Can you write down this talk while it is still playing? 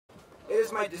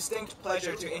is my distinct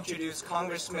pleasure to introduce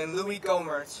Congressman Louie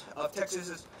Gohmert of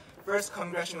Texas's 1st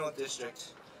Congressional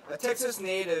District. A Texas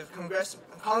native,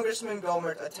 Congressman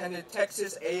Gohmert attended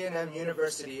Texas A&M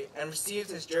University and received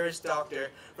his Juris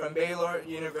Doctor from Baylor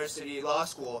University Law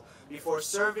School before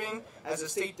serving as a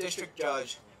state district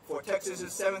judge for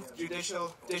Texas's 7th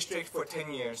Judicial District for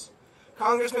 10 years.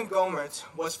 Congressman Gohmert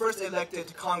was first elected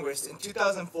to Congress in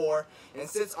 2004 and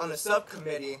sits on the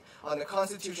subcommittee on the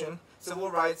Constitution,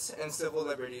 Civil Rights, and Civil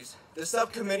Liberties, the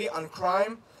subcommittee on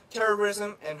Crime,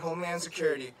 Terrorism, and Homeland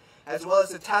Security, as well as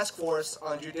the task force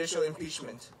on judicial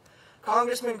impeachment.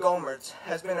 Congressman Gohmert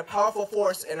has been a powerful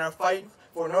force in our fight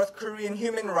for North Korean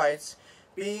human rights,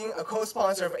 being a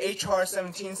co-sponsor of H.R.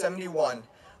 1771.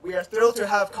 We are thrilled to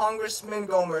have Congressman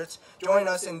Gohmert join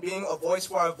us in being a voice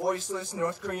for our voiceless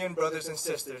North Korean brothers and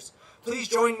sisters. Please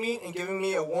join me in giving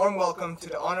me a warm welcome to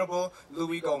the Honorable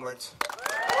Louie Gohmert.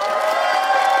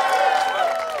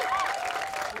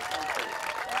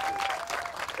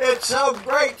 It's so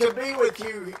great to be with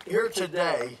you here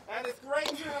today. And it's great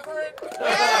to have it.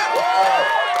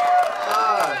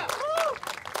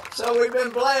 So we've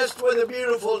been blessed with a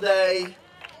beautiful day,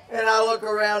 and I look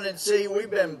around and see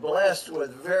we've been blessed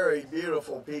with very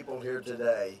beautiful people here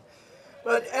today.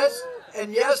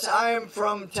 And yes, I am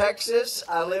from Texas.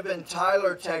 I live in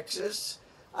Tyler, Texas.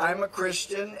 I'm a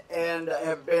Christian and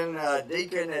have been a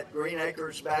deacon at Green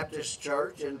Acres Baptist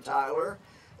Church in Tyler.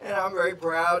 And I'm very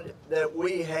proud that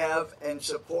we have and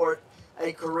support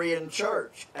a Korean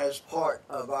church as part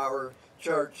of our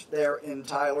church there in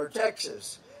Tyler,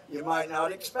 Texas. You might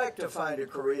not expect to find a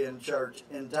Korean church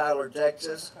in Tyler,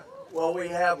 Texas. Well, we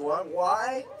have one.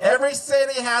 Why? Every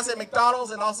city has a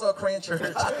McDonald's and also a Korean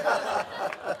church.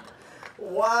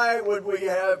 Why would we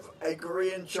have a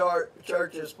Korean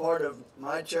church as part of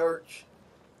my church?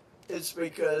 It's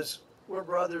because we're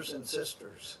brothers and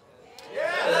sisters.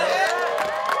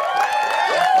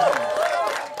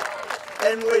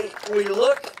 And we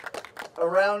look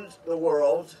around the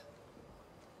world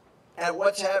at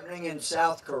what's happening in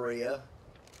South Korea,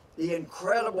 the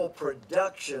incredible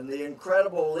production, the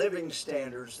incredible living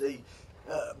standards, the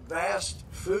vast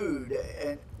food,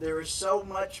 and there is so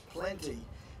much plenty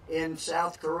in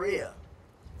South Korea.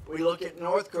 We look at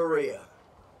North Korea,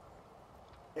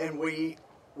 and we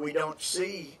don't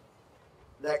see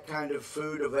that kind of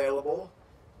food available.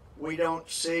 We don't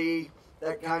see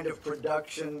that kind of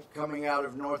production coming out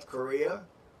of North Korea.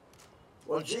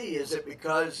 Well, gee, is it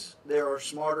because there are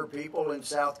smarter people in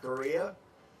South Korea?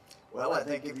 Well, I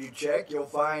think if you check, you'll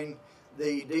find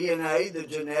the DNA, the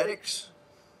genetics,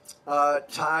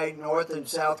 tie North and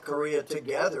South Korea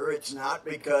together. It's not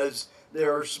because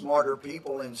there are smarter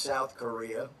people in South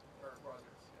Korea.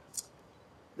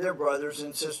 They're brothers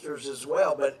and sisters as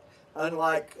well, but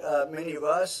unlike many of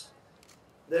us,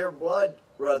 they're blood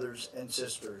brothers and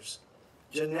sisters,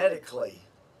 genetically.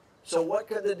 So what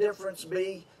could the difference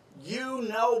be? You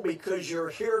know, because you're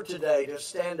here today to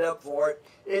stand up for it.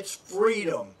 It's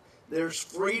freedom. There's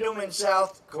freedom in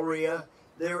South Korea.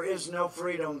 There is no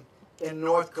freedom in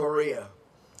North Korea.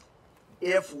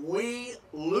 If we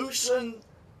loosen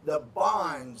the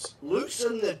bonds,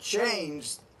 loosen the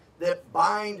chains that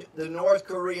bind the North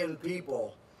Korean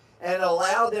people and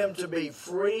allow them to be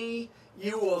free,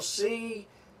 you will see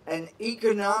an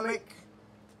economic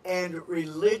and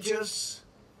religious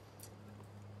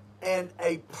and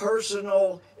a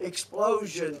personal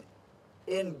explosion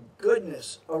in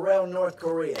goodness around North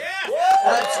Korea.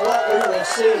 That's what we will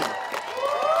see.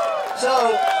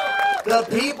 So the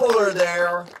people are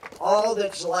there. All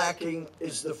that's lacking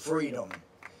is the freedom.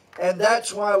 And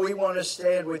that's why we want to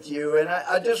stand with you. And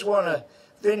I just want to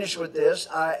finish with this.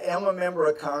 I am a member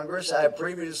of Congress. I have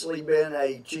previously been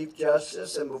a Chief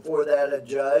Justice and before that a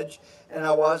judge. And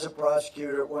I was a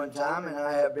prosecutor at one time, and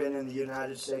I have been in the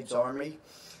United States Army.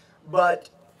 But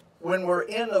when we're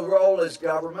in a role as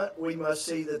government, we must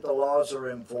see that the laws are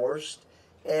enforced.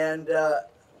 And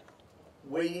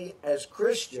we as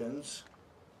Christians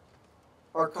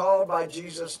are called by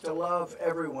Jesus to love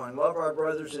everyone, love our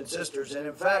brothers and sisters. And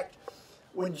in fact,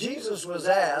 when Jesus was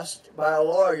asked by a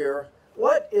lawyer,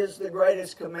 what is the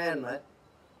greatest commandment?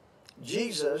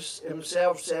 Jesus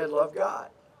himself said, love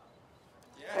God.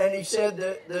 And he said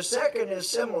that the second is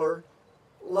similar,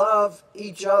 love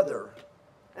each other.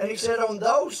 And he said on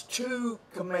those two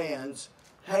commands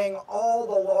hang all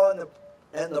the law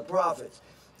and the prophets.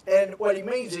 And what he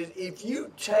means is if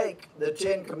you take the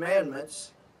 10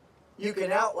 commandments, you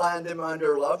can outline them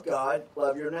under love God,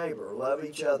 love your neighbor, love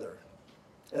each other.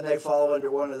 And they fall under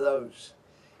one of those.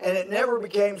 And it never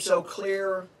became so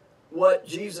clear what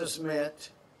Jesus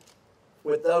meant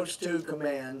with those two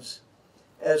commands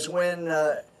as when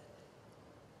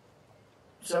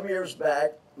some years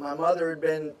back, my mother had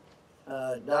been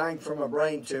dying from a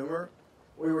brain tumor.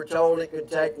 We were told it could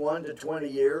take 1 to 20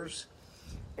 years.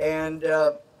 And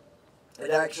it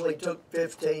actually took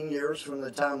 15 years from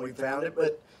the time we found it.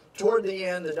 But toward the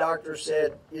end, the doctor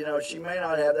said, you know, she may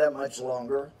not have that much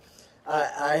longer.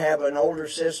 I have an older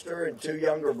sister and 2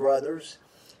 younger brothers.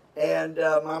 And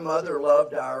my mother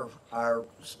loved our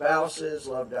spouses,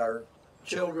 loved our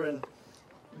children.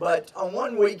 But on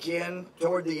one weekend,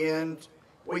 toward the end,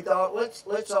 we thought,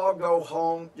 let's all go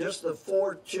home, just the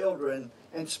 4 children,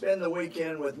 and spend the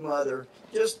weekend with Mother,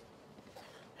 just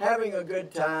having a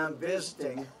good time,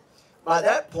 visiting. By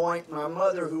that point, my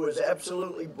mother, who was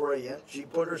absolutely brilliant, she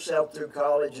put herself through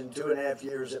college in 2.5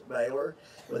 years at Baylor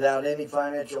without any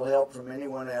financial help from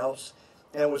anyone else,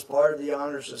 and was part of the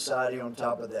Honor Society on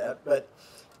top of that. But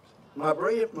my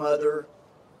brilliant mother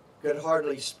could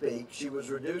hardly speak. She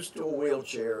was reduced to a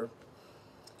wheelchair.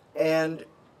 And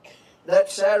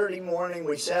that Saturday morning,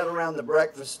 we sat around the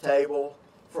breakfast table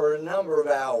for a number of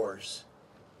hours.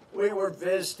 We were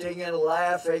visiting and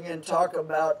laughing and talking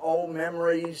about old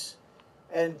memories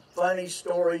and funny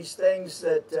stories, things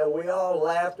that we all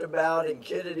laughed about and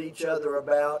kidded each other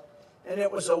about. And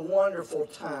it was a wonderful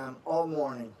time all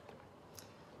morning.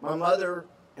 My mother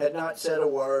had not said a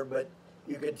word, but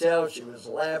you could tell she was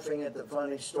laughing at the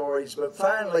funny stories. But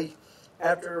finally,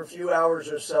 after a few hours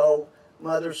or so,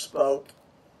 Mother spoke,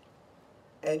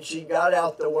 and she got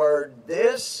out the word,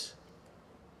 "this."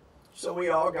 So we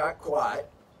all got quiet.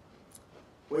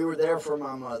 We were there for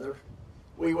my mother.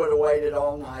 We would have waited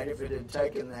all night if it had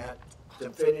taken that to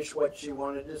finish what she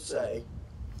wanted to say.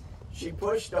 She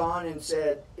pushed on and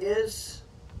said, "Is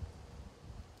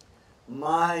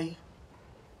my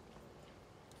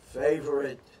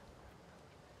favorite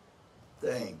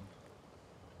thing."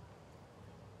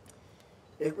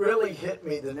 It really hit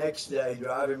me the next day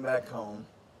driving back home.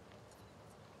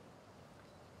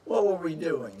 What were we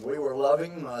doing? We were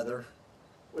loving Mother.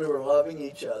 We were loving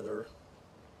each other.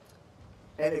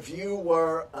 And if you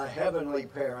were a heavenly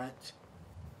parent,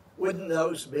 wouldn't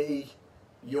those be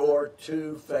your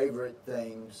 2 favorite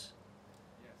things?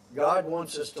 God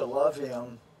wants us to love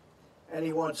Him, and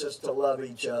He wants us to love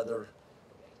each other.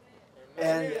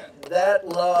 And that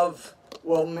love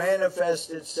will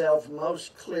manifest itself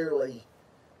most clearly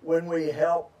when we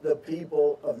help the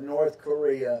people of North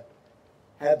Korea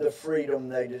have the freedom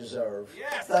they deserve.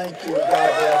 Yes. Thank you. God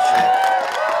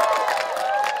bless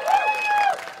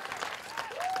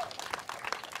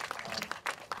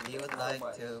We would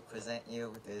like to present you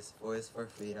with this Voice for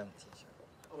Freedom t-shirt.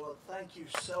 you. Well, thank you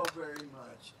so very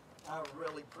much. I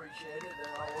really appreciate it. And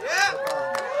I will Yeah. work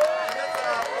Hold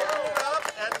it up,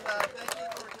 and thank you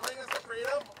for joining us for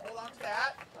freedom. Hold on to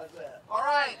that. How's that? All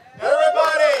right,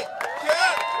 everybody.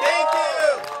 Good. Thank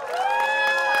you.